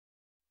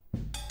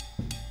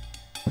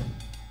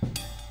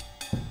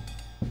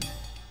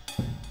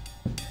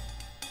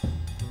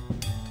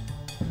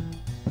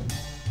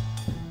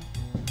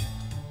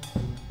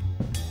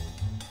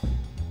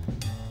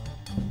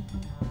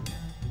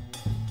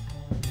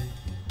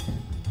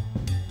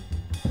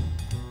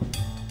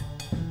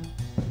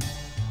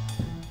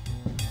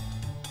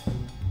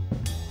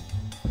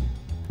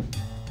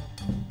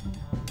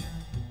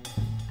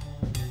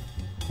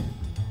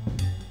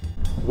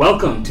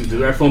Welcome to the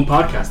Rare Film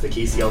Podcast, the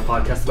KCL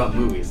podcast about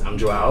movies. I'm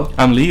Joao.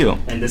 I'm Leo.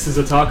 And this is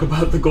a talk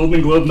about the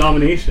Golden Globe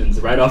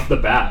nominations right off the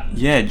bat.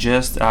 Yeah,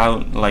 just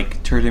out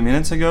like 30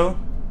 minutes ago.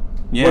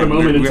 Yeah, what a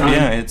moment in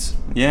time.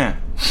 Yeah.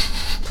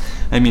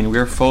 I mean,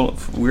 we're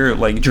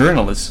like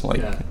journalists. Like,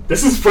 yeah.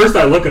 This is first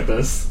I look at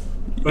this.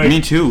 Like,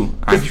 me too,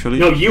 actually.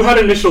 No, you had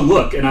initial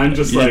look, and I'm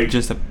just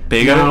just a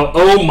big. Now,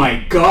 oh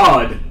my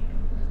god.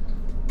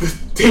 The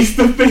Taste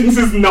of Things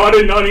is not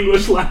in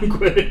non-English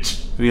language.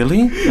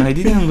 Really? I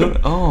didn't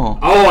look. Oh.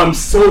 I'm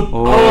so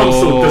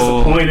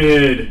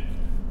disappointed.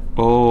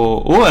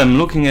 I'm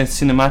looking at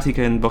cinematic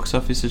and box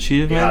office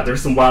achievement. Yeah,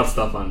 there's some wild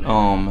stuff on there.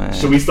 Oh man.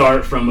 Should we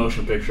start from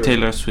motion picture?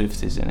 Taylor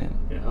Swift is in it.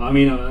 Yeah, I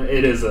mean,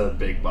 it is a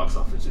big box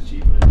office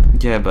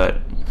achievement. Yeah, but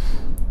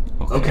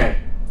okay.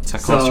 It's a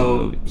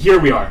cultural movie.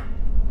 Here we are.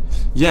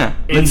 Yeah,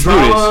 let's do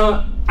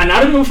this.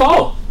 Anatomy of a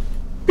Fall.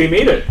 They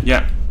made it.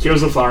 Yeah.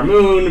 Killers of the Flower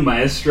Moon,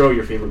 Maestro,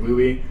 your favorite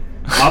movie,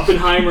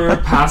 Oppenheimer,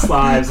 Past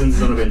Lives, and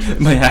Zone of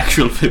Interest. My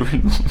actual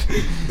favorite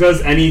movie.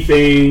 Does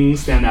anything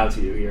stand out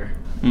to you here?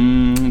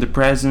 The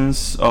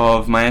presence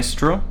of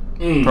Maestro,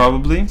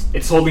 probably.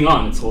 It's holding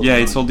on. It's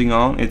holding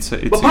on.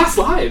 But Past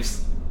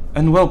Lives.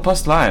 And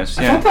Past Lives.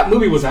 Yeah. I thought that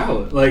movie was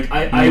out. Like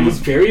I was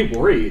very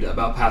worried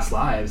about Past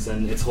Lives,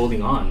 and it's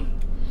holding on.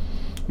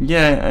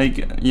 Yeah,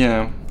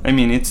 I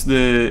mean, it's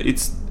the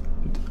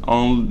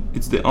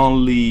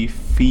only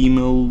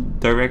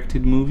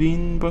female-directed movie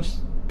in Best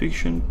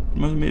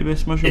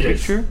Motion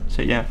Picture.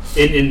 So yeah.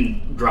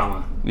 In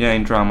drama. Yeah,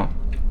 in drama.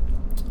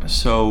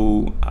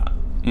 So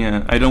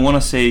yeah, I don't want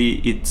to say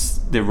it's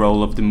the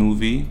role of the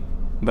movie,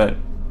 but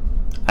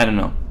I don't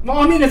know. Well,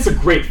 I mean, it's a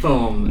great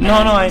film.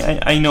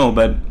 I know,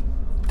 but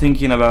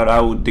thinking about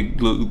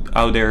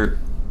how they're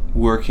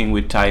working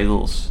with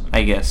titles,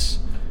 I guess.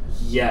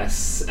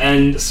 Yes,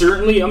 and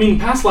certainly, I mean,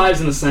 Past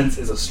Lives, in a sense,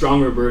 is a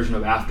stronger version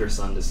of After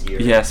Sun this year.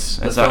 Yes,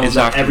 exactly.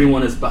 That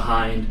everyone is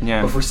behind,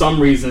 yeah. But for some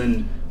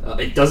reason,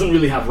 it doesn't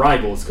really have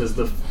rivals, because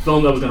the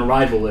film that was going to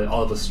rival it,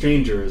 All of Us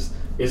Strangers,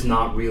 is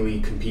not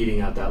really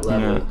competing at that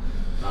level.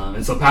 Yeah.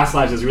 And so Past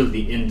Lives is really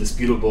the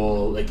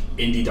indisputable, like,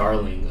 indie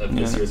darling of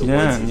this year's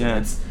award season. Yeah.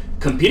 It's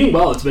competing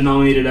well. It's been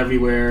nominated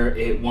everywhere.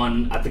 It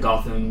won at the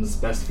Gotham's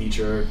Best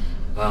Feature.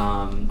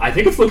 I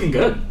think it's looking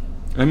good.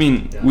 I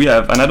mean, we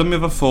have Anatomy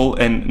of a Fall,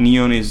 and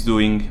Neon is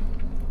doing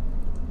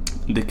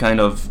the kind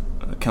of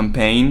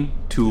campaign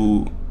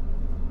to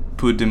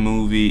put the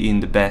movie in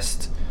the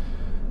best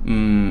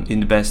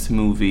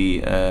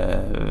movie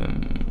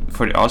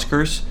for the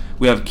Oscars.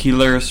 We have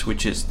Killers,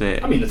 which is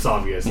the. I mean, it's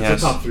obvious.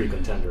 It's a top 3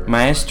 contender.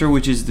 Maestro,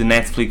 which is the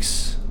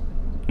Netflix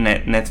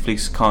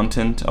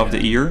content of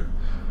the year.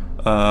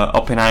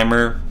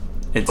 Oppenheimer,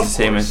 it's the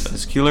same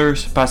as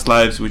Killers. Past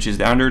Lives, which is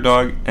the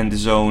underdog, and The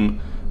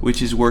Zone,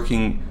 which is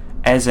working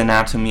as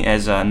Anatomy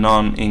as a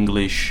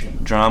non-English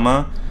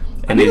drama.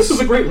 And I think this was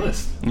a great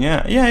list.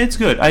 Yeah, it's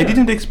good. I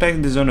didn't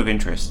expect The Zone of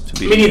Interest to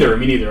be. Me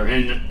neither.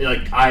 And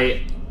like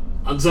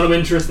Zone of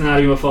Interest and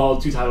Anatomy of a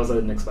Fall, 2 titles I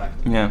didn't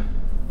expect. Yeah.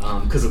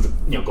 Because of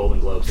the Golden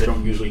Globes, they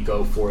don't usually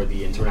go for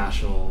the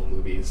international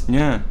movies.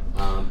 Yeah.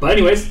 But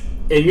anyways,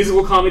 in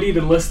musical comedy,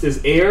 the list is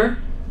Air,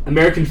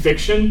 American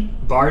Fiction,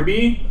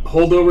 Barbie,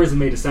 Holdovers in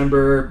May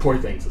December, Poor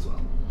Things as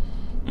well.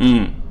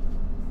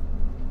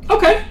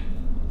 Okay.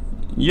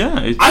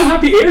 Yeah, I'm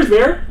happy Air's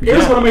there.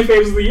 Air's one of my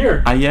favorites of the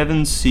year. I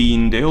haven't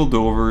seen The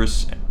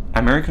Holdovers,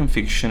 American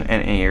Fiction,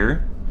 and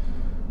Air,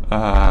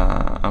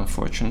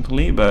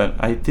 unfortunately, but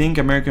I think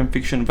American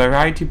Fiction,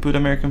 Variety put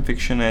American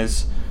Fiction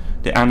as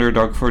the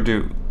underdog for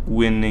the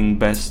winning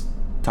best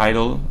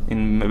title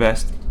in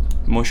Best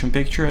Motion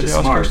Picture at the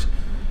Oscars. Smart.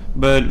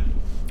 But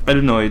I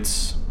don't know,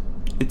 it's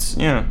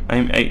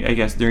I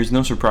guess there's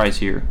no surprise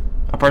here.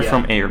 Apart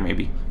from Air,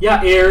 maybe.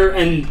 Yeah, Air,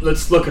 and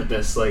let's look at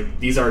this. Like,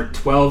 these are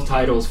 12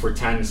 titles for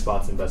 10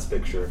 spots in Best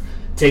Picture.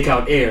 Take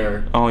out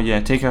Air. Oh,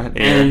 yeah, take out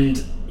Air.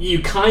 And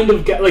you kind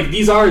of get, like,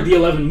 these are the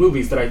 11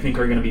 movies that I think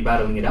are going to be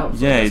battling it out for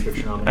Best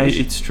Picture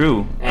nomination. It's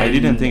true. And I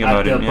didn't think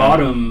about it. At the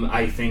bottom,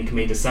 I think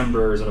May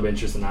December, Zone of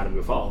Interest, and Anatomy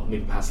of a Fall.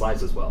 Maybe Past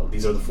Lives as well.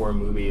 These are the 4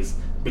 movies.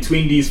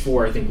 Between these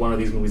 4, I think one of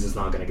these movies is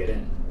not going to get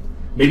in.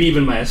 Maybe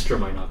even Maestro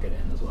might not get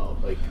in as well.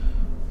 Like,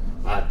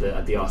 at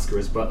the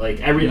Oscars, but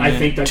like I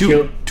think that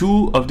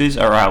two of these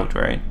are out,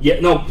 right? Yeah,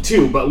 no,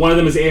 2, but one of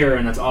them is Air,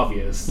 and that's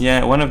obvious.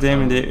 Yeah, one of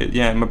them.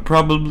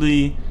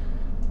 Probably.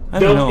 I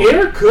don't know.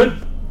 Air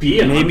could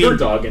be an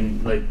underdog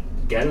and like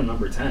get a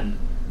number 10.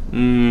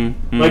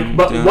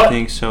 Don't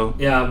think so.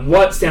 Yeah,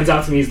 what stands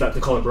out to me is that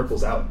The Color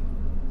Purple's out.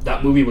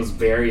 That movie was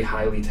very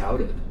highly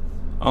touted.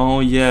 Oh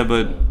yeah,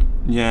 but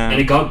and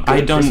it got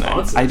good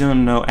responses. I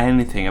don't know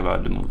anything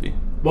about the movie.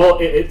 Well,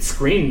 it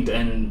screened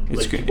and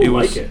people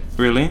like it.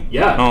 Really?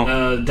 Yeah.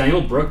 Oh.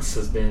 Daniel Brooks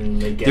has been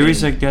getting... There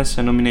is, I guess,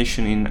 a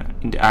nomination in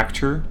the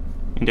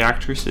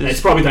actresses. It's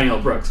probably Daniel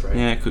Brooks, right?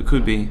 Yeah,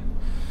 could be.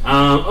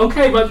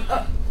 Okay,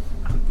 but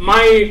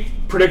my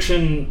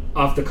prediction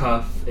off the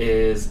cuff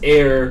is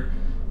Air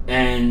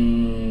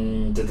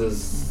and the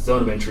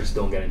Zone of Interest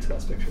don't get into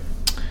Best Picture.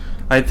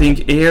 I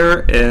think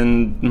Air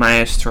and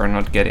Maestro are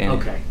not getting.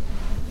 Okay.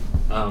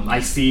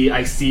 I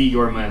see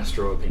your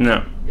Maestro opinion.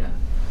 No. Yeah.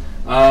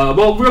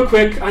 Well, real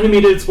quick,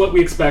 animated, it's what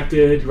we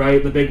expected,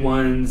 right? The big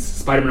ones: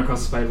 Spider-Man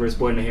Across the Spider-Verse,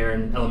 Boy in the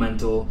Heron,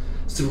 Elemental,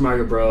 Super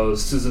Mario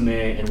Bros.,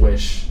 Suzume, and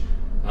Wish.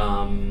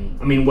 I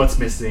mean, what's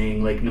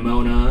missing? Like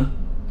Nimona.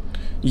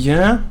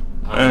 Yeah,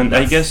 and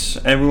I guess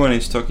everyone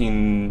is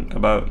talking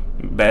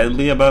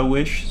badly about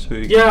Wish. So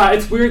yeah,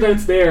 it's weird that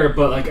it's there,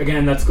 but like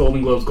again, that's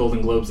Golden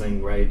Globes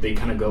thing, right? They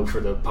kind of go for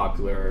the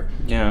popular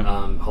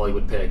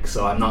Hollywood pick,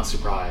 so I'm not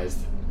surprised.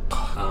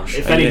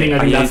 If anything, I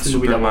think that's the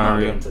movie that will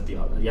not at the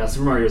other. Yeah,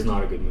 Super Mario is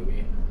not a good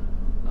movie.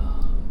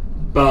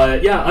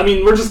 But yeah, I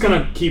mean, we're just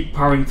gonna keep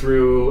powering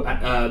through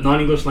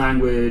non-English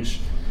language,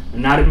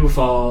 Anatomy of a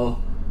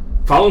Fall,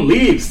 Fallen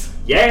Leaves,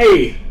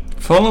 yay!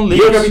 Fallen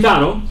Leaves. Io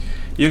Capitano.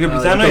 Io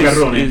Capitano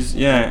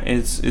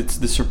it's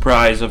the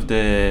surprise of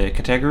the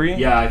category.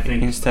 Yeah, I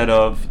think instead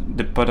of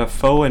the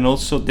Potafo and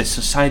also the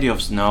Society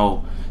of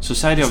Snow.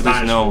 Society of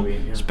the Snow,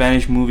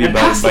 Spanish movie and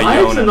by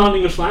Iona. In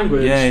non-English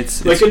language. Yeah,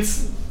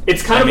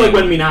 it's kind of like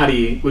when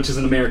Minari, which is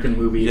an American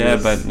movie,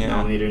 was but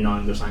nominated in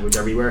non-English language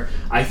everywhere.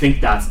 I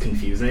think that's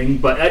confusing,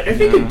 but I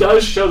think it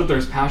does show that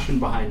there's passion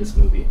behind this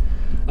movie,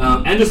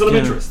 and there's a lot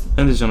of interest.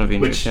 And there's a lot of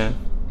interest,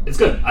 It's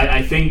good.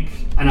 I think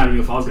Anatomy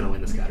of a Fall is going to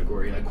win this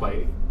category, like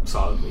quite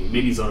solidly.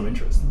 Maybe Zone of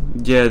Interest.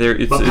 Yeah,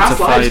 but Past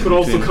Lives could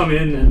also come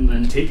in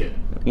and take it.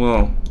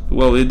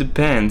 Well, it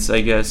depends.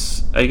 I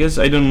guess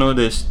I don't know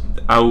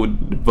how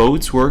the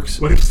votes works.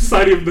 What if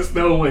Society of the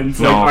Snow wins?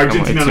 No, like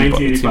Argentina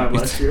 1985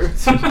 last year.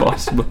 It's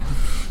impossible.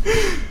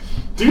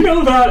 Do you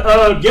know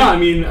that? Yeah, I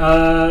mean,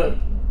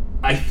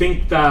 I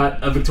think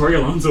that Victoria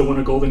Alonso won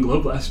a Golden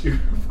Globe last year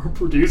for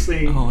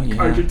producing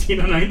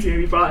Argentina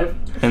 1985.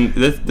 And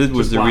that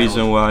was the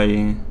reason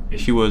why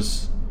she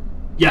was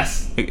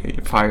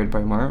fired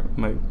by Marvel.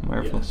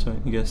 Yeah. So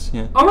I guess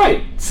All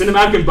right,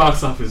 cinematic and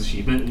box office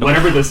achievement.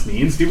 Whatever this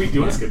means. Do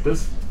you want to skip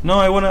this? No,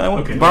 I want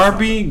Okay,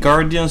 Barbie,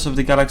 Guardians of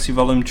the Galaxy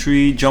Volume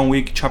 3, John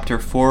Wick Chapter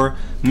 4,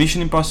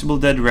 Mission Impossible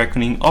Dead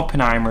Reckoning,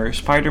 Oppenheimer,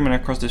 Spider-Man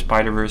Across the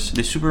Spider-Verse,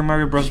 the Super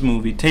Mario Bros.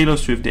 Movie, Taylor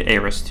Swift, The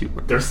Eras Tour.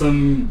 There's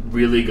some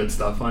really good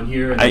stuff on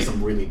here, and there's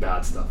some really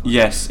bad stuff.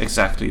 Yes,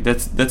 exactly.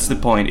 That's the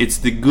point. It's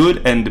the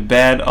good and the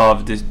bad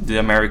of the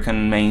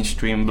American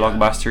mainstream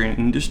blockbuster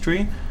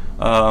industry.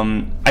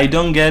 I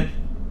don't get.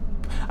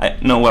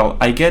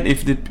 I get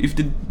if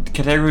the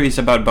category is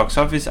about box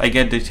office, I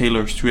get the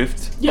Taylor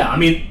Swift. Yeah, I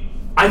mean,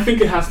 I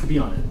think it has to be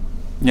on it.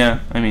 Yeah,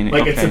 I mean,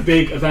 it's a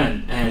big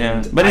event,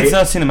 and but it's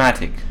not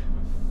cinematic.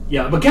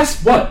 Yeah, but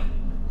guess what?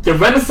 The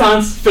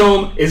Renaissance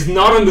film is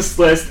not on this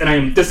list, and I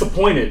am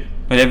disappointed.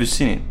 But have you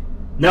seen it?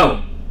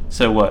 No.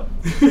 So what?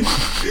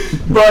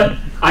 But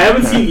I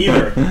haven't seen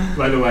either,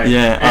 by the way.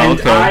 Yeah, and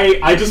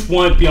I just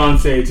want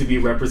Beyonce to be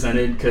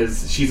represented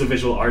because she's a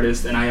visual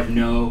artist, and I have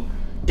no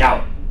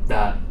doubt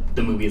that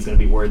the movie is going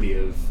to be worthy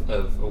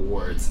of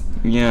awards.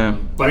 Yeah.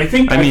 But I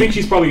think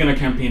she's probably going to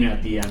campaign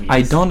at the Emmys.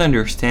 I don't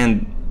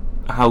understand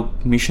how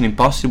Mission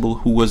Impossible,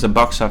 who was a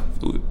box office...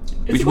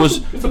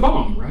 It's a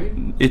bomb, right?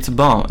 It's a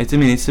bomb.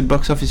 It's a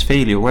box office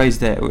failure. Why is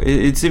that?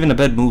 It's even a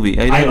bad movie.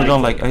 I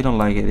don't like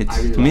it.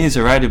 To me, it's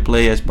alright to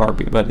play as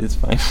Barbie, but it's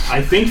fine.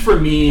 I think for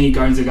me,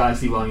 Guardians of the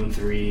Galaxy Volume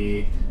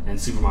 3 and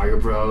Super Mario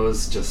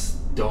Bros.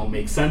 Just don't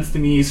make sense to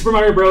me. Super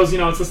Mario Bros.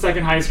 It's the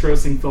second highest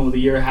grossing film of the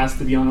year. It has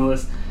to be on the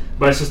list,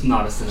 but it's just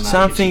not a cinematic.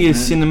 Something is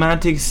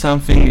cinematic.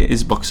 Something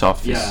is box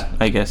office. Yeah.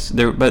 I guess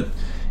but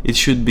it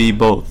should be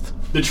both.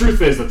 The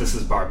truth is that this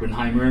is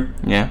Barbenheimer.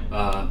 Yeah.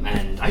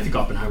 And I think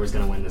Oppenheimer's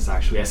going to win this,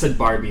 actually. I said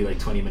Barbie like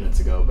 20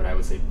 minutes ago, but I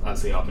would say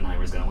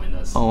Oppenheimer's going to win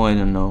this. Oh, I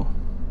don't know.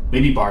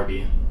 Maybe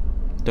Barbie.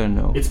 Don't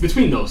know. It's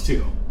between those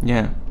two.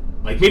 Yeah.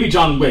 Like, maybe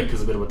John Wick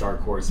is a bit of a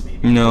dark horse,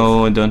 maybe.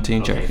 No, I don't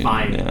think okay,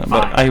 fine. Yeah,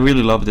 but I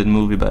really love that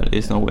movie, but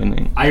it's not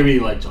winning. I really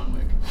like John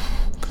Wick.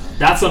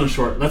 That's on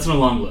a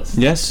long list.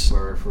 Yes.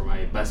 For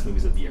my best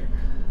movies of the year.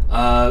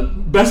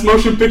 Best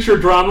motion picture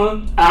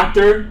drama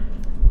actor,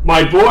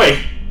 my boy,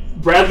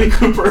 Bradley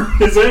Cooper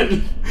is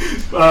in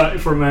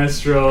for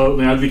Maestro.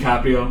 Leonardo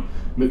DiCaprio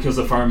because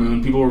of Far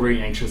Moon. People were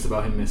very anxious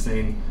about him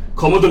missing.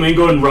 Como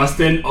Domingo and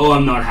Rustin. Oh,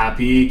 I'm not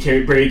happy.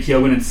 Brady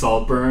Keoghan and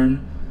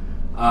Saltburn.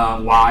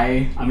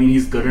 Why? I mean,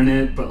 he's good in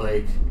it, but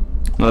like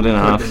not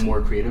enough. Could have been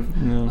more creative.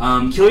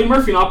 Yeah. Cillian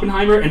Murphy in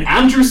Oppenheimer and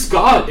Andrew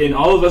Scott in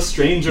All of Us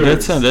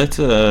Strangers. That's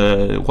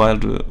a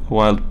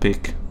wild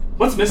pick.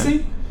 What's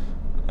missing?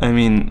 I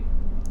mean,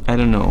 I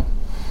don't know.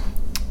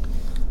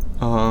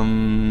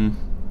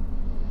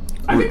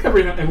 I think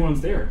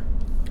everyone's there.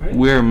 Right?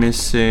 We're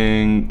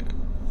missing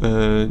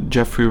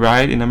Jeffrey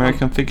Wright in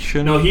American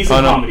Fiction. No, he's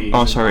in comedy.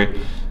 Sorry.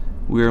 Comedy.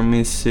 We're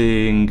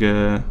missing.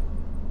 You're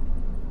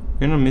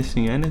not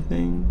missing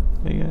anything,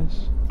 I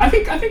guess. I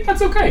think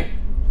that's okay.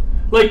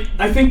 Like,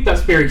 I think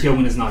that Barry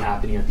Keoghan is not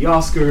happening at the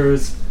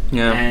Oscars.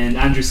 Yeah. And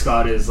Andrew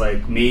Scott is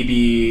like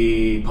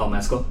maybe Paul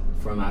Mescal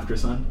from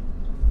Aftersun.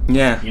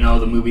 Yeah.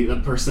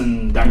 The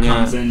person that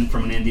comes in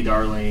from an indie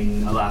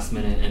darling a last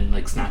minute and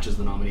like snatches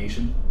the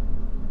nomination.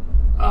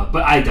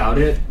 But I doubt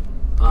it.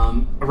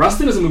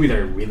 Rustin is a movie that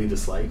I really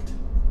disliked.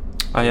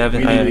 I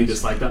haven't. I really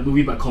disliked that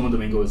movie, but Como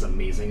Domingo is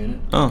amazing in it.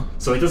 Oh.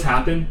 So it does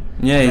happen.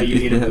 Yeah, that you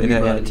hate a movie,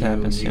 but it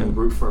happens. You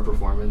root for a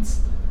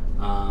performance.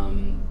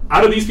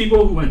 Out of these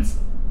people, who wins?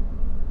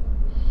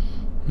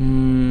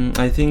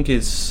 I think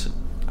it's.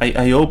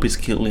 I hope it's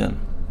Cillian.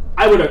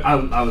 I would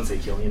say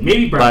Cillian.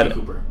 Maybe Bradley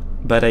Cooper.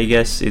 But I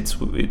guess it's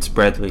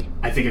Bradley.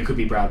 I think it could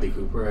be Bradley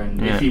Cooper,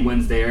 and if he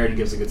wins there and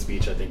gives a good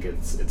speech, I think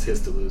it's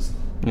his to lose.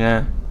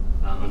 Yeah.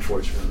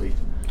 Unfortunately.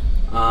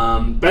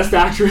 Best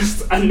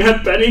Actress,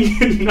 Annette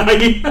Bening in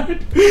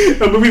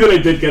Nyad, a movie that I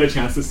did get a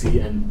chance to see,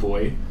 and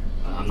boy,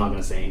 I'm not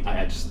gonna say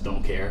I just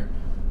don't care.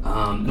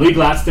 Lily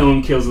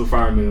Gladstone, Kills of the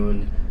Flower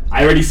Moon.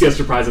 I already see a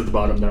surprise at the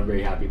bottom that I'm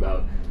very happy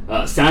about.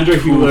 Sandra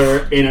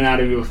Hüller in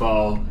Anatomy of a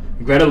Fall,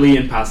 Greta Lee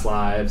in Past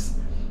Lives,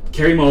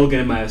 Carey Mulligan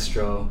in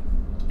Maestro,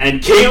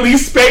 and Kaylee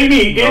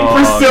Spaney in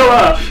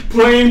Priscilla,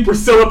 playing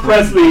Priscilla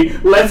Presley.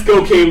 Let's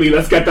go, Kaylee.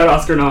 Let's get that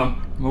Oscar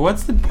nom. Well,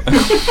 what's the...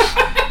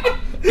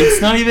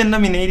 It's not even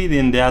nominated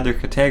in the other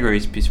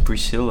categories,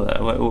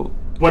 Priscilla.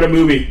 What a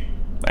movie.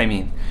 I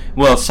mean,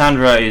 well,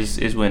 Sandra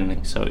is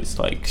winning, so it's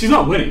like... She's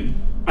not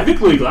winning. I think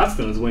Lily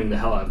Gladstone is winning the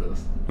hell out of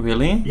this.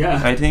 Really? Yeah.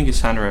 I think it's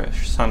Sandra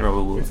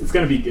will win. It's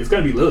gonna be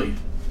Lily,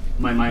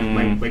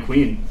 my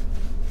queen.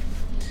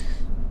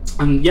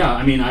 Yeah,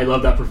 I mean, I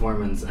love that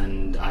performance,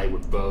 and I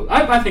would vote.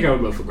 I think I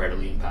would vote for Greta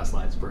Lee in Past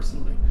Lives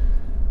personally,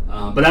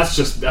 but that's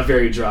just a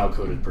very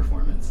drow-coded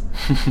performance.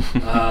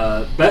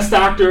 Best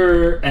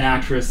Actor and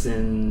Actress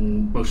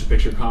in Motion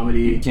Picture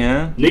Comedy.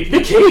 Yeah. Nick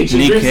Cage in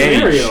Nick Dream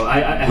Scenario.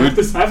 I have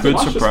to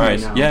watch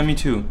surprise. This movie now. Yeah, me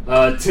too.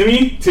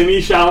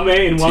 Timmy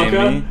Chalamet in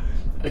Wonka.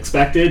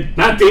 Expected.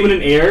 Matt Damon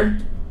in Air,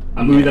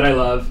 a movie that I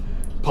love.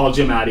 Paul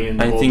Giamatti in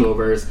The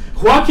Holdovers.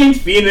 Joaquin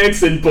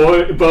Phoenix in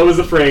Beau is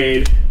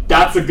Afraid.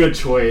 That's a good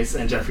choice.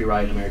 And Jeffrey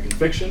Wright in American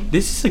Fiction.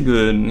 This is a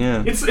good,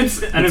 yeah. It's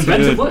an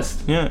inventive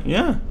list.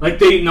 Yeah. Like,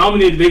 they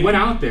went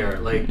out there.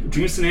 Like,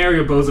 Dream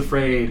Scenario, Beau is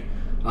Afraid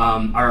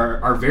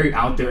are very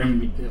out there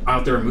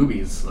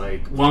movies.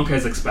 Like, Wonka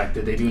is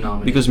Expected. They do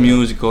nominate. Because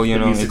musical, you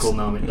know. Musical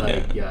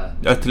nominate, yeah.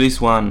 At least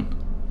one.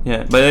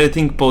 Yeah, but I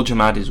think Paul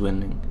Giamatti is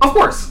winning. Of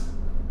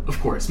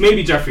course.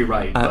 Maybe Jeffrey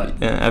Wright.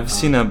 But, I've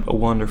seen a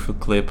wonderful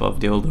clip of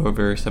The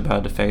Holdovers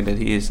about the fact that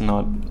he is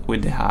not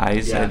with the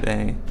highs.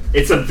 Yeah.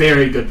 It's a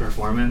very good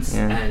performance,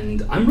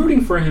 and I'm rooting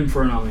for him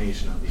for a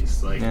nomination at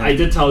least. Like, I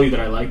did tell you that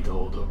I liked The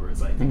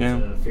Holdovers. I think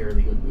it's a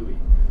fairly good movie.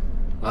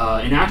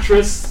 An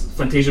Actress,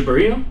 Fantasia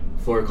Barrino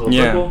for Color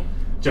Purple.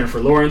 Jennifer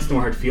Lawrence, No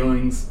Hard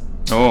Feelings.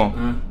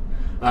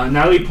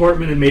 Natalie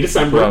Portman in May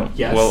December.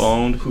 Well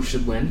owned. Who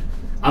should win?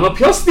 Emma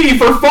Pilsty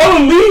for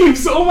Fallen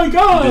Leaves. Oh my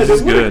God! This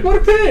is good.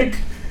 What a pick!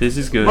 This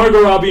is good.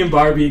 Margot Robbie and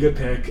Barbie, good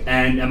pick,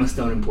 and Emma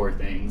Stone in Poor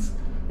Things.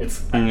 I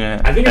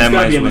think it's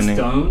gotta be Emma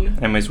Stone.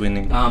 Emma's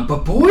winning.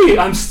 But boy,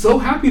 I'm so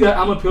happy that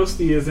Emma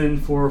Pilsty is in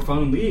for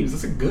Fallen Leaves.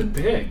 That's a good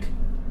pick.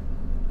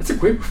 That's a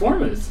great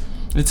performance.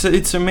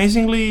 It's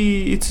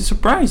amazingly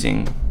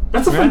surprising.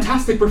 That's a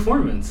fantastic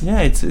performance.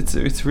 Yeah,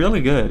 it's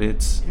really good.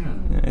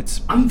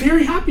 I'm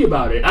very happy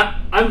about it.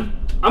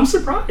 I'm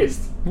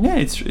surprised. Yeah,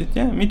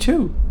 me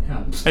too.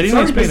 Yeah, sorry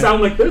to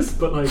sound like this,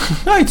 but like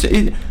no,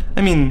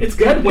 I mean, it's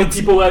good when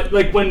people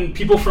when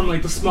people from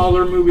like the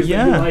smaller movies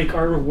that you like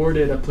are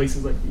rewarded at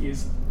places like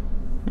these.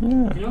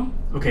 Yeah. You know?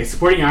 Okay,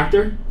 supporting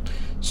actor.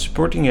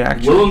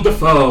 Willem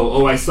Dafoe.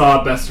 Oh, I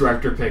saw a Best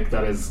Director pick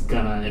that is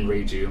gonna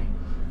enrage you.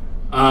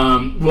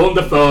 Willem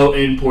Dafoe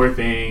in Poor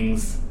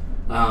Things.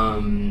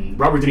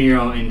 Robert De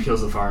Niro in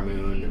Kills of the Flower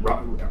Moon.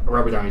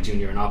 Robert Downey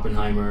Jr. in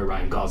Oppenheimer.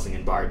 Ryan Gosling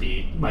in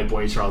Barbie. My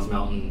boy Charles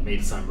Melton, May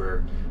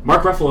December.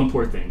 Mark Ruffalo in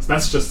Poor Things.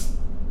 That's just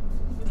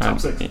top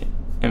 6.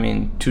 I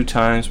mean, 2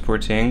 times Poor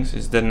Things.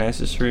 Is that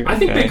necessary? I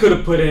think they could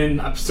have put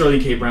in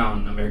Sterling K.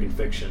 Brown, American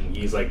Fiction.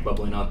 He's like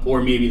bubbling up.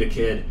 Or maybe the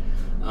kid.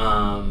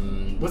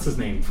 What's his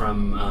name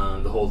from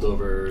The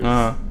Holdovers?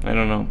 I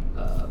don't know.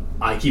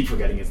 I keep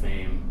forgetting his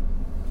name.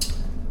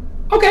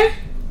 Okay.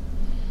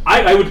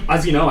 I would,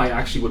 as you know, I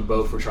actually would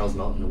vote for Charles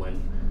Melton to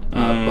win.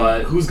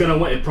 But who's gonna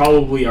win?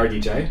 Probably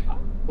RDJ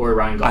or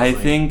Ryan Gosling. I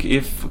think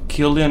if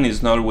Cillian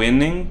is not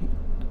winning,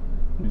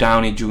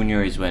 Downey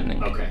Jr. is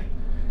winning. Okay.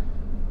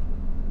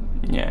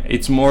 Yeah,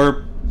 it's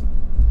more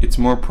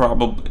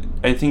probable.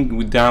 I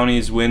think Downey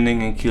is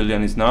winning and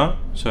Cillian is not.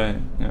 So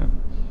yeah.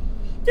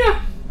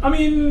 Yeah, I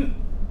mean,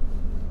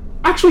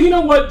 actually, you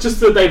know what? Just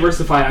to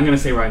diversify, I'm gonna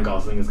say Ryan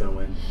Gosling is gonna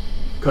win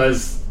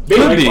because they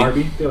like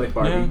Barbie. They like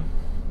Barbie. Yeah.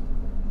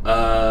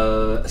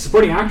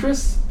 Supporting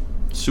actress.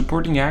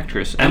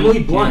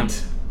 Emily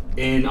Blunt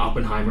in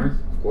Oppenheimer,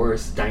 of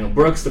course. Daniel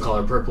Brooks, The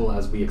Color Purple,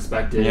 as we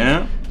expected.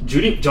 Yeah.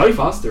 Jodie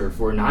Foster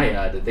for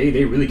Nyad.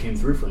 They really came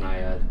through for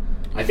Nyad.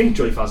 I think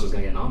Jodie Foster's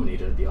going to get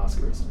nominated at the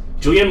Oscars.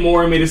 Julianne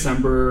Moore in May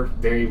December,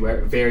 very,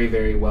 very,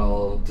 very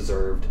well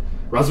deserved.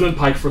 Rosamund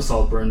Pike for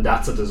Saltburn,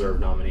 that's a deserved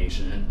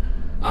nomination.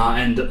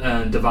 And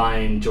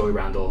Divine Joy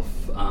Randolph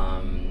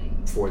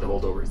for The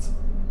Holdovers.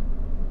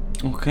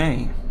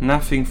 Okay,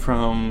 nothing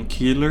from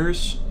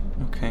Killers.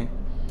 Okay.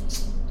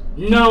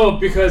 No,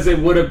 because it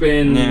would have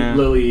been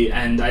Lily,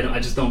 and I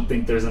just don't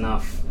think there's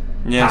enough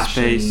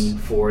passion Space.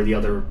 for the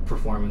other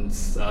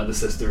performance, the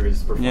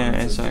sisters'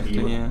 performances,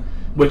 Yeah.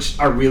 which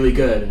are really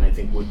good, and I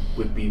think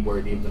would be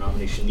worthy of the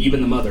nomination.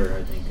 Even the mother,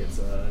 I think it's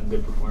a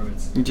good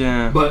performance.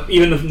 Yeah. But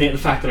even the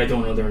fact that I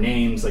don't know their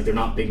names, like they're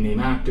not big name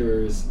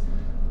actors,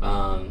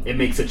 it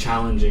makes it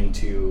challenging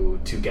to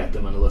get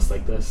them on a list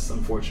like this.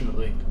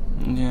 Unfortunately.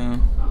 Yeah.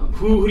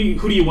 Who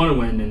do you want to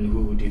win, and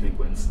who do you think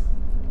wins?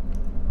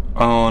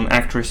 On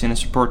actress in a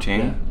supporting,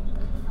 Yeah.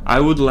 I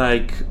would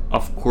like,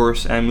 of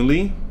course,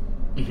 Emily,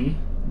 Mm-hmm.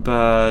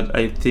 but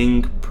I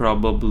think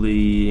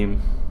probably,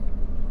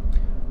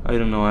 I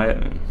don't know,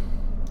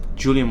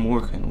 Julianne Moore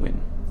can win.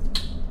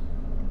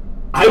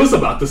 I was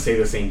about to say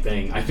the same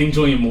thing. I think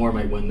Julianne Moore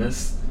might win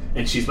this,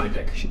 and she's my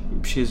pick.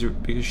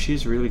 Because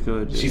she's really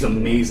good. She's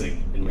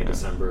amazing in May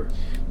December.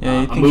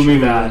 Yeah, I a think movie she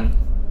will that win.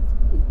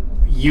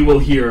 you will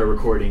hear a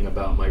recording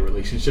about my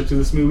relationship to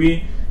this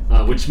movie,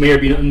 which may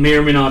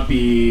or may not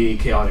be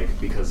chaotic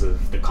because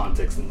of the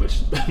context in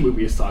which that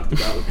movie is talked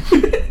about.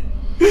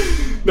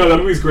 No, that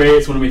movie's great.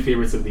 It's one of my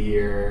favorites of the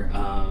year,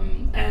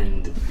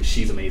 and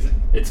she's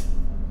amazing. It's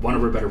one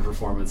of her better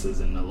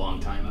performances in a long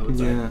time, I would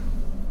say.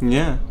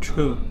 Yeah,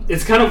 true.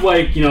 It's kind of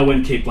like,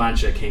 when Cate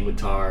Blanchett came with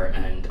Tar,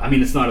 and I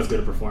mean, it's not as good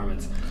a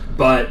performance,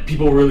 but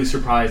people were really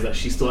surprised that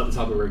she's still at the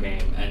top of her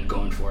game and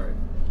going for it.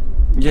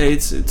 Yeah,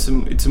 it's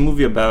a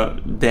movie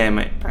about them.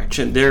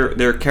 Actually,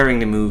 they're carrying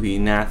the movie.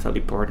 Natalie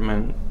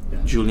Portman,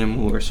 Julianne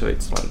Moore. So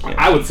it's like, yeah.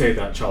 I would say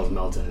that Charles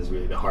Melton is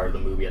really the heart of the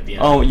movie at the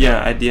end. Oh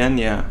yeah, at the end,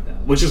 yeah.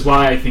 Which is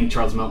why I think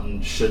Charles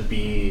Melton should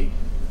be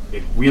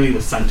really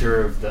the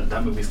center of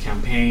that movie's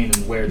campaign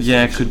and where the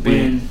it could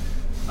win.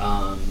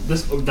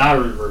 That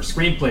or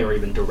screenplay or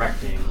even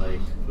directing.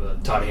 Like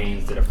Todd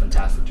Haynes did a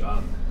fantastic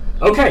job.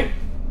 Okay,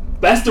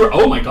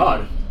 oh my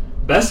god.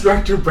 Best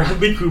Director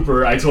Bradley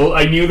Cooper. I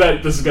knew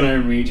that this was gonna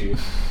enrage you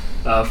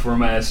for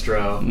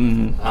Maestro.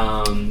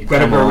 Mm-hmm.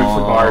 Greta Gerwig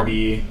for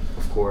Barbie,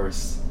 of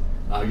course.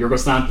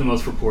 Yorgos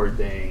Lanthimos for Poor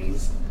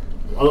Things.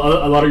 A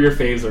lot of your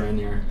faves are in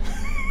here.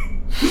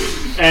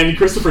 And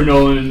Christopher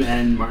Nolan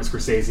and Martin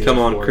Scorsese. Come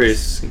on, course.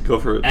 Chris, go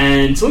for it.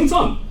 And Celine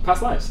Song,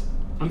 Past Lives.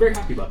 I'm very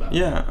happy about that.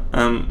 Yeah.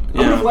 I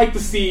would have liked to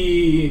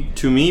see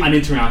to me an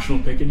international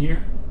pick in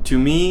here. To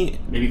me,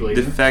 maybe Glazer.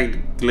 The fact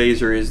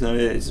Glazer is not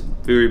is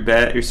very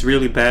bad. It's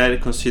really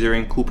bad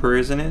considering Cooper,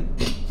 isn't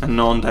it? A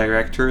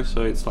non-director,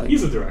 so it's like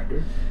he's a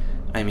director.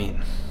 I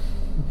mean,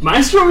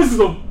 Maestro is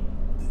a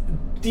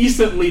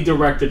decently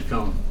directed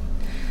film.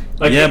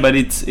 Like but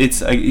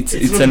it's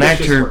an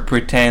actor work.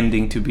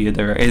 Pretending to be a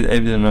director. I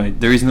don't know.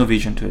 There is no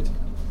vision to it.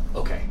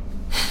 Okay.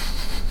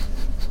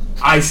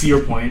 I see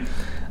your point.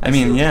 I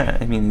mean,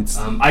 it's.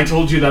 I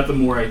told you that the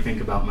more I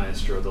think about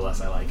Maestro, the less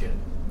I like it.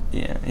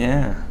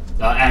 Yeah.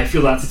 I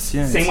feel that's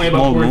the same way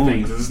about Poor movie.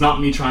 Things. This is not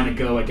me trying to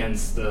go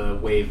against the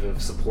wave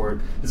of support.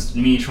 This is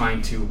me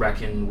trying to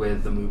reckon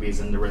with the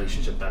movies and the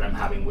relationship that I'm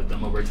having with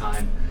them over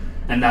time.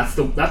 And that's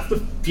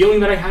the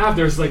feeling that I have.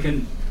 There's like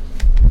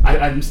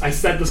I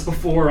said this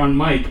before on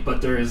mic,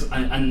 but there is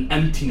an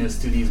emptiness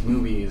to these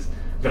movies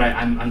that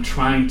I'm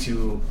trying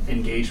to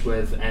engage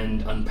with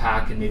and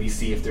unpack and maybe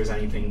see if there's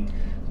anything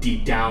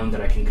deep down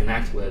that I can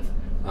connect with.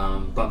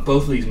 But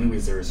both of these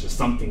movies, there's just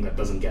something that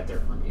doesn't get there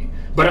for me.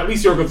 But at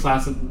least Yorgos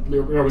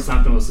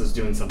Lanthimos is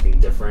doing something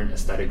different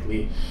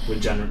aesthetically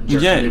with German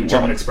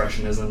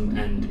expressionism,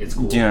 and it's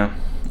cool. Yeah,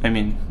 I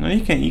mean, no,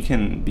 you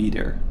can be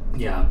there.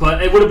 Yeah,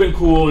 but it would have been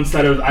cool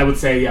instead of, I would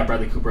say,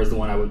 Bradley Cooper is the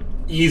one I would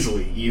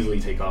easily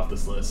take off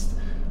this list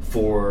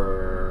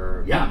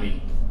for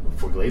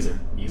Glazer,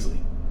 easily,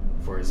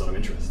 for his Zone of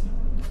Interest,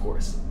 of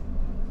course.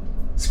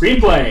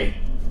 Screenplay,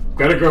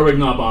 Greta Gerwig,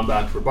 Noah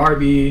Baumbach for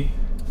Barbie,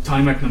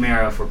 Tommy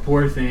McNamara for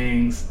Poor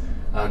Things,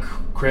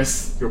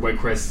 Chris, your boy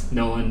Chris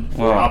Nolan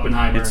for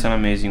Oppenheimer. It's an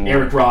amazing one.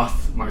 Eric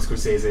Roth, Martin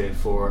Scorsese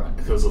for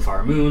Hills of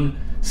Fire Moon,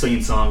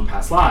 Celine Song,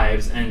 Past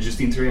Lives, and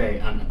Justine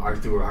Triet and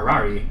Arthur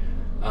Harari,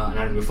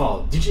 Anatomy of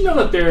Fall. Did you know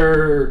that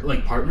they're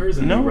like partners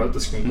and they wrote the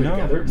screenplay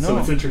together? So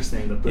it's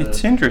interesting that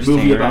the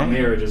movie about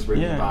marriage is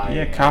written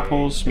by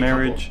couples,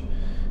 marriage.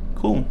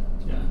 Couple. Cool.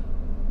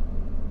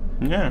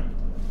 Yeah.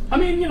 I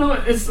mean,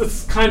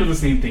 it's kind of the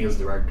same thing as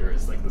director.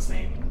 It's like the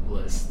same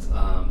list,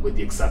 with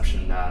the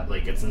exception that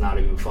like it's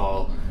Anatomy of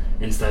Fall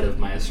instead of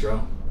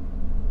Maestro,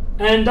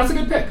 and that's a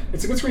good pick.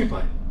 It's a good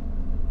screenplay.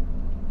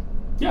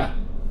 Yeah,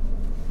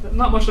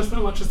 not much to say.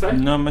 Not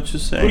much to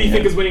say. Who do you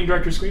think is winning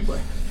director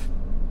screenplay?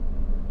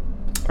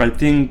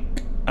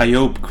 I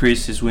hope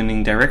Chris is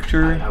winning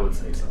director. I would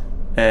say so.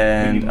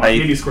 And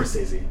maybe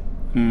Scorsese.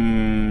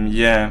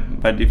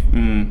 But if.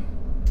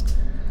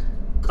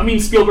 I mean,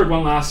 Spielberg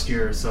won last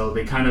year, so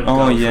they kind of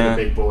go for the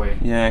big boy.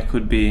 Yeah, it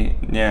could be.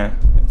 Yeah,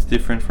 it's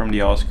different from the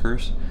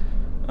Oscars.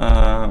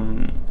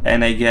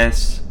 And I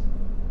guess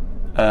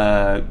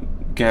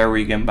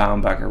Gerwig and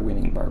Baumbach are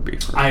winning Barbie.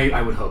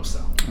 I would hope so.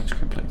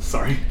 Screenplay.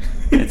 Sorry.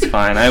 It's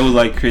fine. I would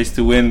like Chris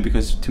to win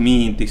because to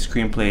me the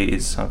screenplay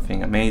is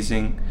something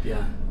amazing.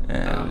 Yeah.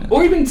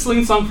 Or even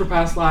Celine Song for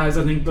Past Lives.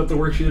 I think that the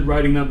work she did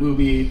writing that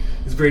movie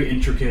is very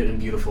intricate and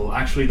beautiful.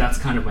 Actually, that's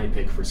kind of my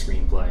pick for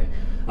screenplay.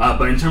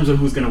 But in terms of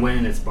who's going to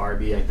win, it's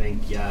Barbie, I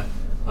think,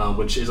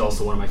 which is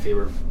also one of my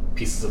favorite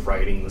pieces of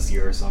writing this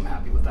year, so I'm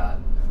happy with that.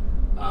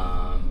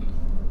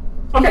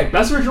 Okay,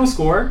 best original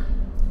score.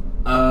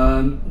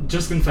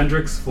 Justin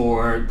Fendricks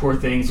for Poor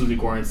Things, Ludwig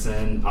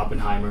Göransson,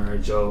 Oppenheimer,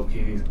 Joe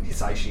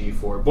Hisaishi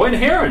for Boy and the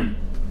Heron.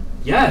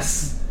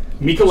 Yes.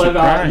 Mika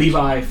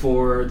Levi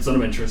for Zone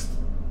of Interest,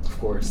 of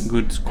course.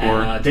 Good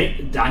score.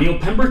 Daniel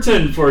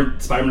Pemberton for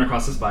Spider-Man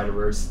Across the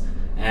Spider-Verse,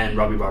 and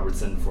Robbie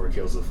Robertson for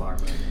Kills of the Flower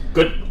Moon.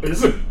 Good.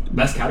 This is a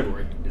best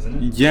category,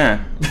 isn't it?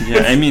 Yeah.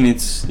 I mean,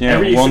 it's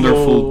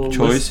wonderful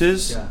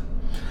choices. List, yeah.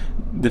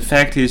 The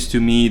fact is,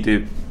 to me,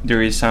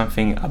 there is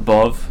something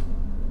above.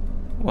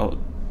 Well,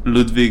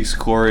 Ludwig's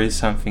score is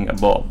something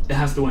above. It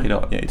has to win.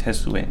 It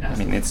has to win. I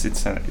mean, it's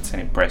an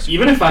impressive.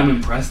 Even if I'm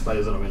impressed by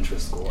the Zone of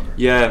Interest score.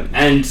 Yeah.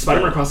 And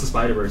Spider-Man Across the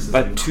Spider-Verse is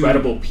an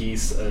incredible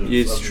piece of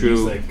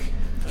music,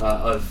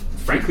 of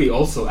frankly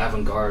also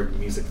avant-garde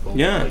music film.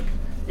 Yeah. Like,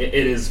 it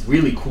is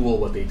really cool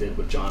what they did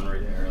with genre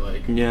there.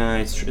 Like, yeah,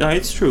 it's true.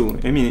 It's true.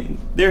 I mean,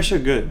 they're so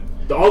good.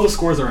 All the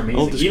scores are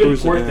amazing. Even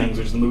Poor Things,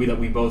 which is the movie that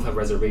we both have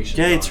reservations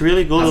on. Yeah, it's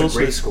really good. Has also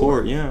a great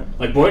score. Yeah.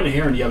 Like Boy and the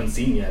Heron, you haven't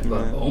seen yet,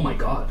 but oh my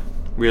god.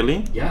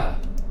 Really? Yeah.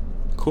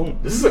 Cool.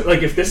 This is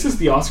like if this is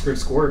the Oscar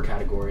score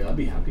category, I'd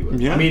be happy with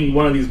it. Yeah. I mean,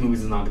 one of these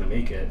movies is not going to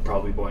make it,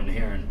 probably Boy and the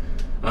Heron.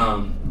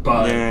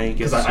 But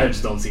because I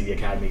just don't see the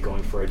Academy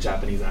going for a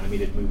Japanese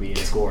animated movie in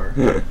score.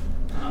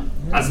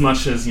 As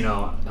much as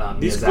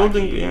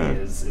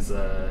Miyazaki is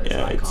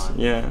an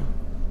icon.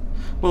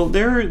 Well,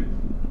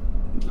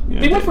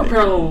 they went for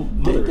Parallel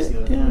Mothers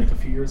like a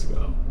few years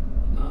ago.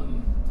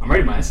 I'm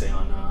writing my essay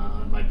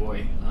on my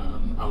boy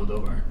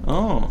Almodovar.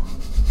 Oh.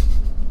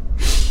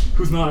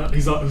 Who's not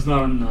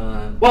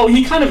on. Well,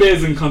 he kind of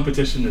is in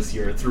competition this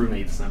year through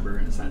May December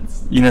in a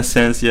sense. In a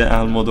sense, yeah,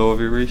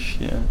 Almodovar-ish,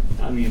 yeah.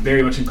 I mean,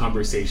 very much in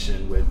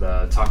conversation with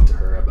talking to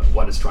her about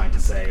what it's trying to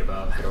say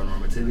about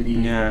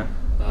heteronormativity. Yeah.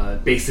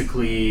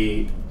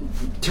 Basically,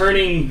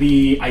 turning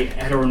the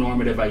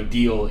heteronormative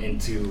ideal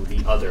into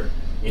the other,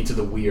 into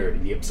the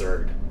weird, the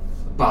absurd,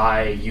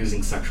 by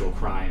using sexual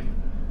crime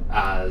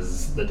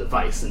as the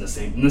device in the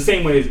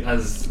same way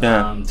as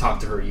Talk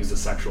to Her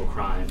uses sexual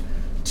crime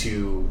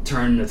to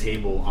turn the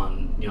table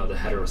on the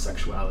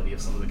heterosexuality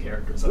of some of the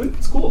characters. I think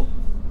it's cool.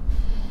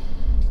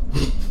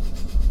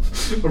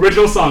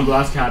 Original song,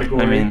 last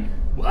category. I mean,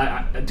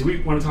 do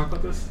we want to talk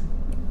about this?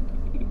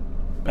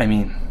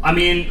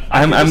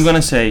 I'm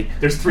gonna say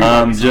there's 3.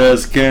 I'm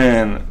just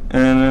kidding.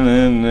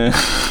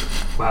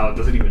 Wow, it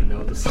doesn't even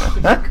know the song.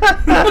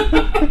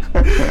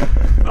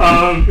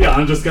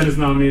 I'm just gonna is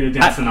nominated.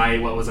 Dance the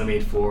Night. What Was I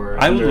Made For?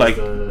 I would like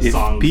if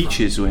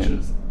Peaches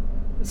win.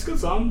 It's a good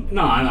song.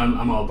 No,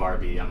 I'm all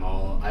Barbie.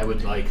 I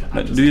would like.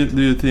 Do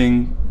you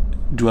think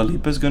Dua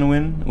Lipa's gonna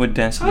win with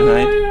Dance the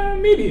Night?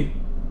 Maybe.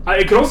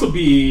 It could also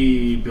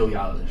be Billie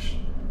Eilish,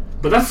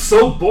 but that's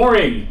so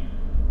boring.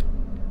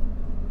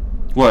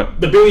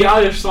 What? The Billie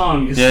Eilish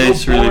song is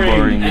it's so boring, really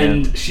boring,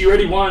 and she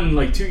already won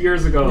like 2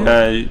 years ago.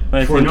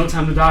 For No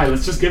Time to Die.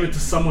 Let's just give it to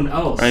someone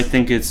else. I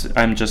think it's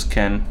I'm Just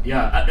Ken.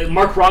 Yeah,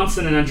 Mark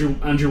Ronson and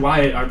Andrew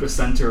Wyatt are at the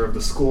center of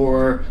the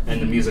score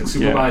and the music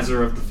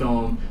supervisor of the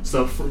film.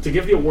 So to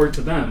give the award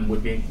to them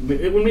would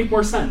make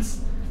more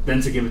sense than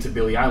to give it to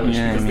Billie Eilish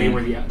because they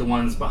were the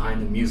ones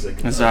behind the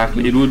music.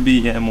 Exactly, it would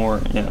be more.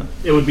 Yeah.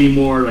 It would be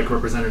more like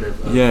representative.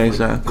 Of,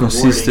 exactly.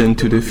 Consistent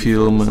to the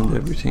film and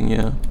everything.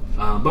 Yeah.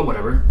 But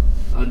whatever.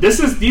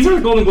 These are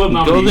the Golden Globe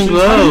nominations. Golden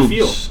Globes. How do you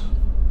feel?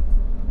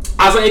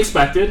 As I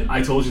expected,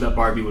 I told you that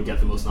Barbie would get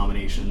the most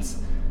nominations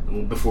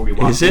before we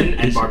walked in,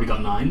 and Barbie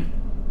got 9.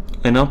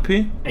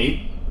 NLP? 8.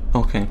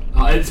 Okay.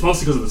 It's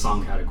mostly because of the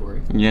song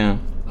category. Yeah.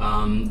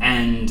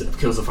 And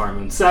Kills the Flower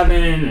Moon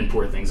 7, and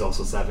Poor Things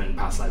also 7,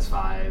 Past Lives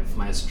 5,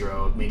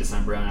 Maestro, May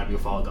December, and Abigail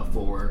Fall got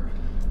 4.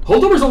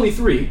 Holdover's only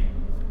 3.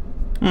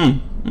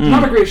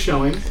 Not a great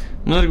showing.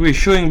 Not a great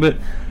showing, but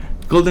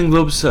Golden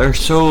Globes are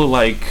so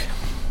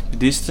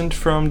distant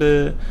from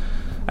the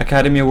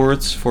Academy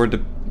Awards for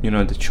the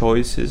the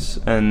choices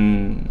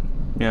and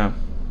yeah.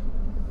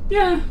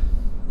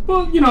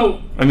 Well,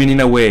 I mean, in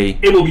a way,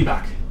 it will be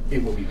back.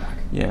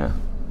 Yeah.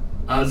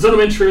 Zone of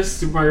Interest,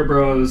 Super Mario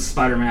Bros,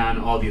 Spider-Man,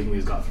 all these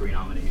movies got 3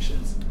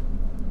 nominations.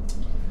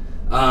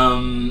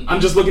 I'm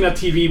just looking at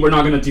TV. We're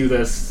not going to do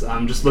this.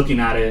 I'm just looking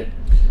at it.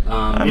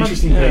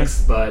 Interesting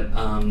picks, but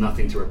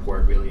nothing to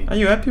report really. Are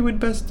you happy with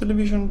Best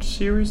Television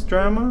Series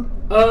Drama?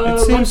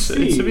 Let's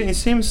see. It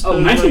seems.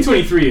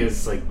 1923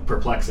 is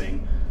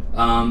perplexing.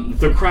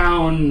 The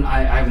Crown.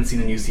 I haven't seen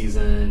the new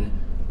season.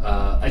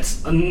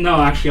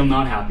 Actually, I'm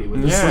not happy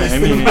with this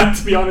list.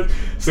 To be honest,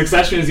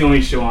 Succession is the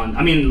only show on.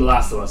 I mean, The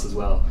Last of Us as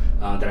well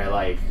that I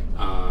like.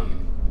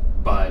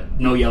 But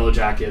no Yellow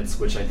Jackets,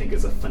 which I think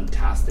is a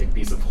fantastic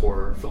piece of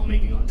horror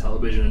filmmaking on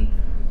television.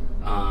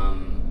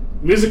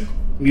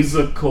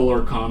 Musical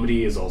or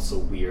comedy is also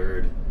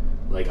weird.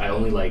 I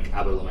only like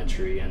Abbott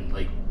Elementary and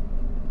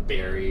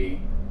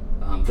Barry.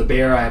 The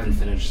Bear I haven't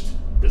finished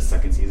this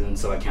second season,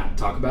 so I can't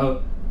talk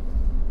about.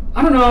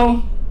 I don't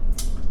know.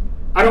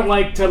 I don't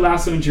like Ted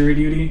Lasso and Jury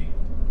Duty.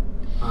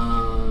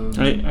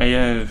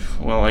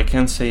 I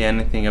can't say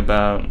anything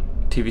about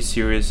TV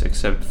series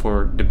except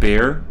for The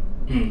Bear.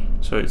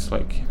 So it's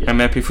like, Yeah. I'm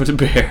happy for the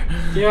bear.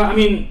 Yeah, I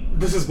mean,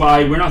 this is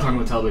why we're not talking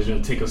about television.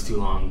 It'll take us too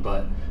long.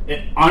 But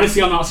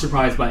honestly, I'm not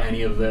surprised by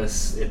any of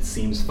this. It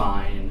seems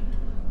fine.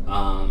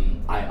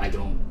 I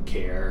don't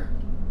care.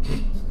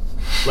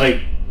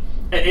 Like,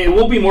 it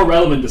will be more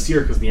relevant this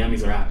year because the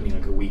Emmys are happening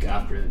like a week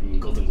after the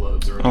Golden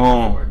Globes or a week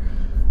before.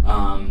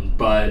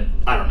 But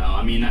I don't know.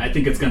 I mean, I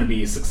think it's going to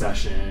be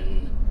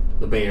Succession,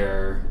 The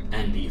Bear,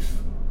 and Beef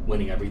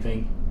winning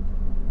everything.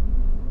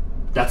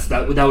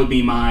 That would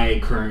be my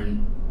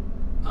current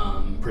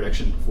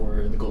prediction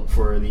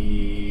for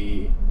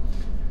the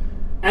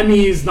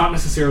Emmys, not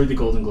necessarily the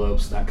Golden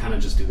Globes. That kind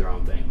of just do their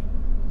own thing.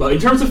 But in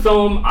terms of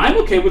film, I'm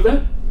okay with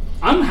it.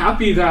 I'm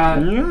happy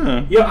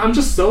that. Yeah, I'm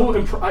just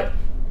so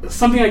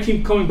something I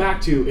keep coming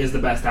back to is the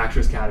Best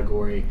Actress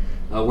category,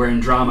 where in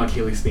drama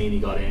Kaylee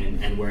Spaney got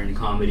in, and where in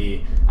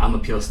comedy Alma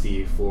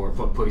Piosti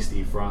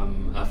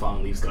from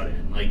Fallen Leaves got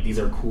in. Like, these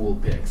are cool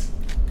picks.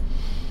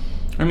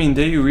 I mean,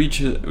 they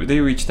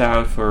reached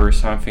out for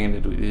something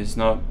that is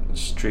not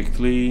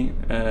strictly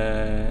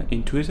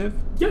intuitive.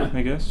 Yeah,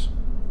 I guess.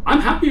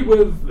 I'm happy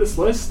with this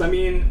list. I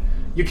mean,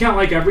 you can't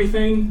like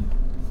everything,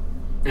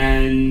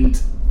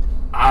 and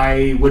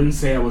I wouldn't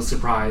say I was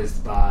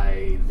surprised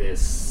by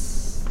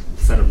this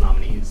set of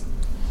nominees.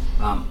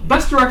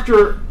 Best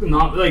Director,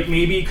 not like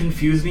maybe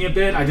confused me a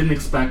bit. I didn't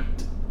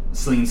expect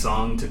Celine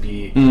Song to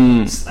be,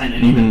 and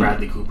even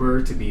Bradley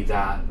Cooper to be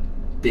that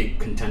big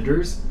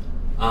contenders.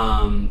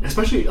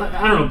 Especially,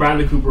 I don't know,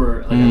 Bradley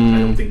Cooper, like, I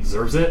don't think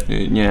deserves it.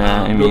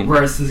 Yeah, I mean,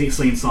 whereas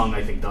Celine Song,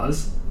 I think,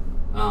 does,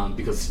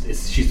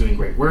 because she's doing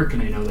great work,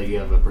 and I know that you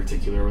have a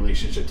particular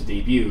relationship to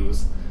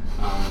debuts.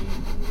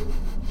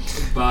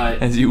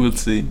 But as you would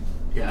see,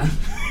 yeah.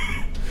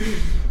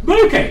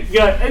 But okay,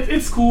 yeah,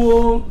 it's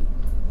cool.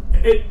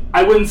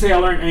 I wouldn't say I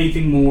learned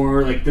anything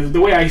more. Like, the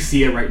way I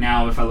see it right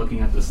now, if I'm looking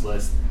at this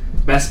list,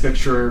 Best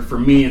Picture for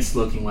me, it's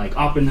looking like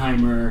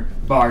Oppenheimer,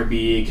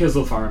 Barbie, Kiss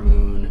of the Flower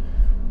Moon,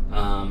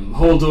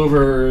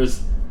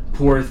 Holdovers,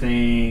 Poor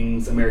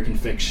Things, American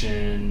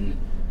Fiction.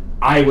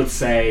 I would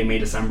say May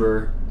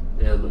December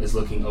is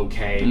looking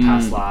okay.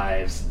 Past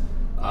Lives,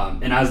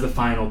 and as the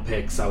final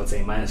picks, I would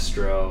say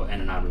Maestro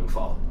and Anatomy of a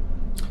Fall.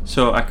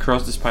 So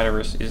Across the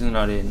Spider-Verse is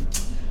not in.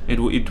 It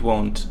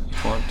won't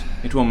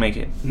make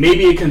it.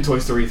 Maybe it can Toy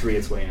Story 3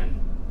 its way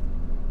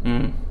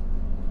in.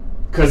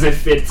 Because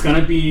if it's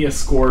gonna be a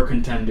score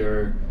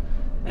contender,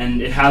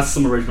 and it has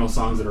some original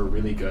songs that are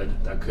really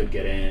good that could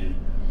get in.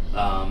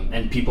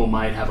 And people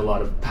might have a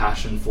lot of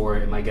passion for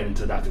it. It might get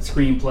into adapted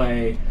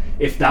screenplay.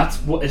 If that's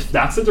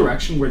the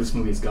direction where this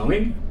movie is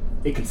going,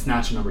 it can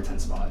snatch a number 10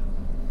 spot.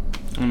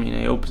 I mean,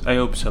 I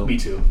hope so. Me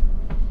too.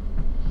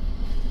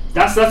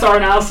 That's our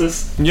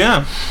analysis.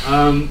 Yeah.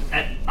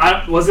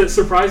 Was it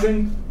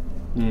surprising?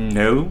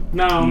 No.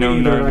 No, me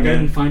either. I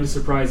didn't find it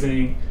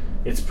surprising.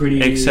 It's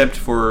pretty. Except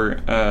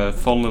for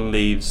Fallen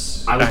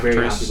Leaves. I was very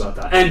happy about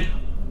that, and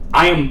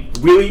I am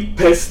really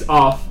pissed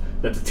off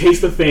that The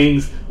Taste of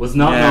Things was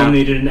not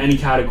nominated in any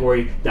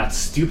category. That's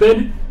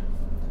stupid.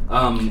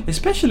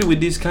 Especially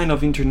with this kind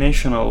of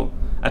international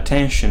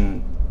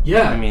attention.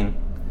 Yeah. I mean,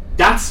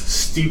 that's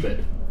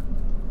stupid.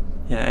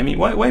 Yeah, I mean,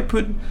 why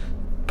put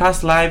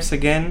Past Lives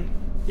again?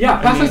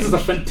 Yeah, Past Lives is a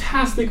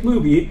fantastic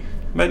movie.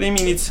 But I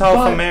mean, it's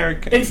South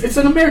America. It's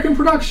an American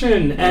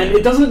production, and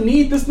it doesn't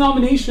need this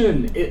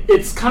nomination.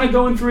 It's kind of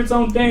going through its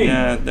own thing.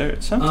 Yeah,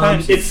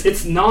 sometimes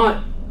it's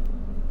not.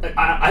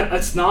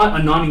 It's not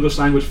a non-English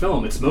language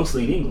film. It's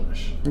mostly in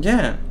English.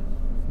 Yeah,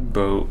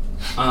 but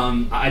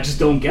I just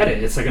don't get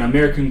it. It's like an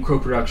American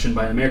co-production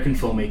by an American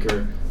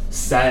filmmaker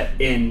set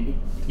in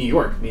New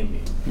York,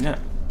 mainly. Yeah.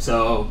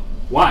 So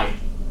why?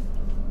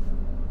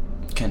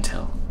 Can't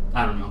tell.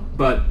 I don't know,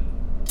 but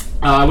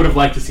I would have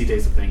liked to see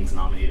Taste of Things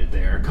nominated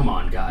there. Come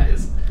on,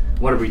 guys,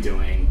 what are we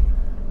doing?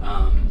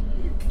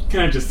 Can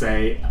I just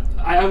say,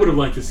 I would have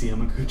liked to see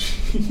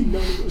Hamaguchi in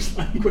non-English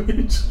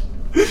language.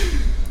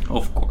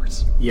 Of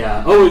course.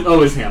 Yeah.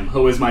 Oh, is him.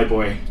 Oh, is my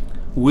boy.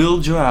 Will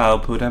Joao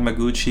put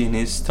Hamaguchi in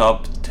his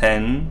top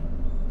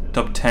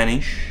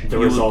 10-ish? The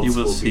results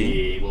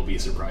will be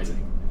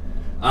surprising.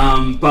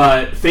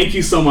 But thank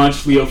you so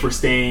much, Leo, for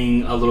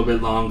staying a little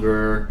bit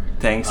longer.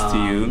 Thanks to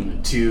you.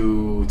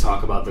 To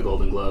talk about the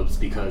Golden Globes,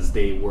 because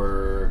they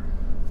were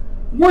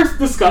worth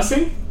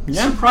discussing.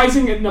 Yeah.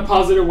 Surprising in a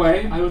positive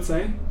way, I would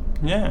say.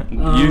 Yeah.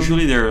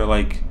 Usually they're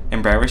like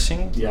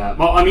embarrassing. Yeah.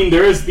 Well, I mean,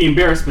 there is the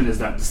embarrassment is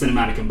that the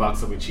cinematic and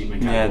box of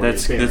achievement category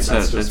is there. That's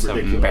just ridiculous.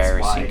 An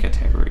embarrassing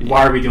category.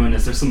 Why are we doing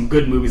this? There's some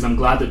good movies. I'm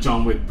glad that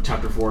John Wick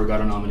Chapter 4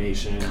 got a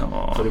nomination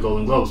for the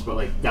Golden Globes, but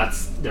like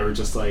they were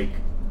just like,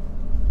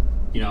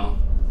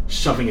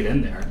 shoving it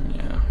in there.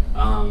 Yeah.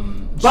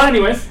 But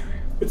anyways,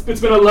 it's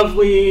been a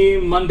lovely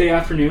Monday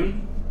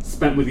afternoon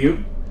spent with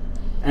you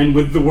and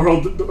with the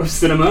world of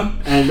cinema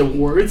and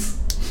awards.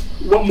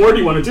 What more do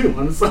you want to do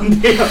on a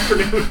Sunday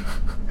afternoon?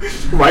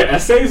 Write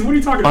essays? What are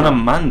you talking about? On a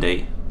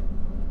Monday?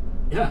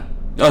 Yeah.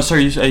 Oh,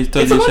 sorry. I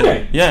thought it's a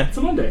Monday. Yeah. It's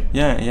a Monday.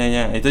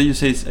 Yeah. I thought you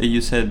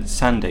said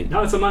Sunday.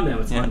 No, it's a Monday.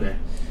 It's a Monday.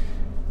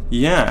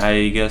 Yeah,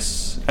 I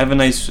guess have a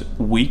nice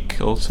week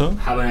also.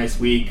 Have a nice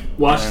week.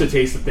 Watch The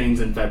Taste of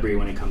Things in February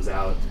when it comes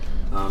out.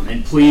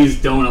 And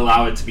please don't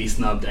allow it to be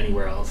snubbed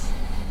anywhere else.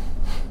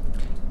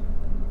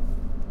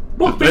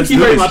 Well, thank you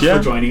very much for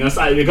joining us.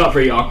 It got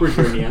very awkward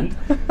here in the end.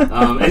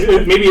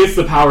 Maybe it's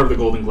the power of the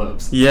Golden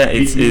Globes. Yeah,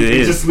 it is.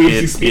 It just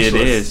leaves you speechless.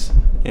 It is.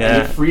 Yeah.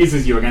 And it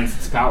freezes you against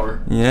its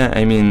power. Yeah,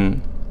 I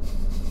mean...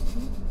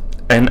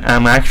 And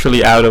I'm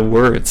actually out of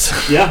words.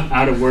 Yeah,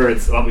 out of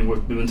words. Well,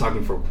 we've been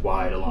talking for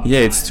quite a long time. Yeah,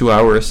 it's 2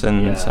 hours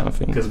and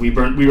something. Because we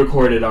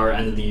recorded our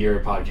end of the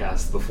year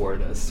podcast before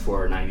this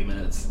for 90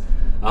 minutes.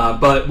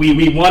 But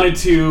we wanted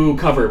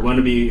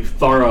to be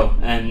thorough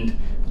and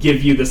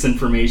give you this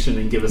information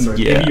and give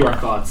you our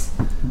thoughts.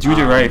 Do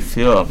the right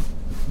film.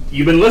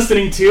 You've been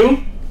listening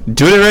to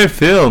Do the Right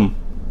Film.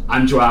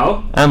 I'm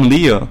Joao. I'm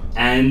Leo.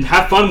 And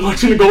have fun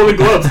watching the Golden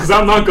Globes, because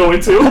I'm not going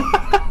to.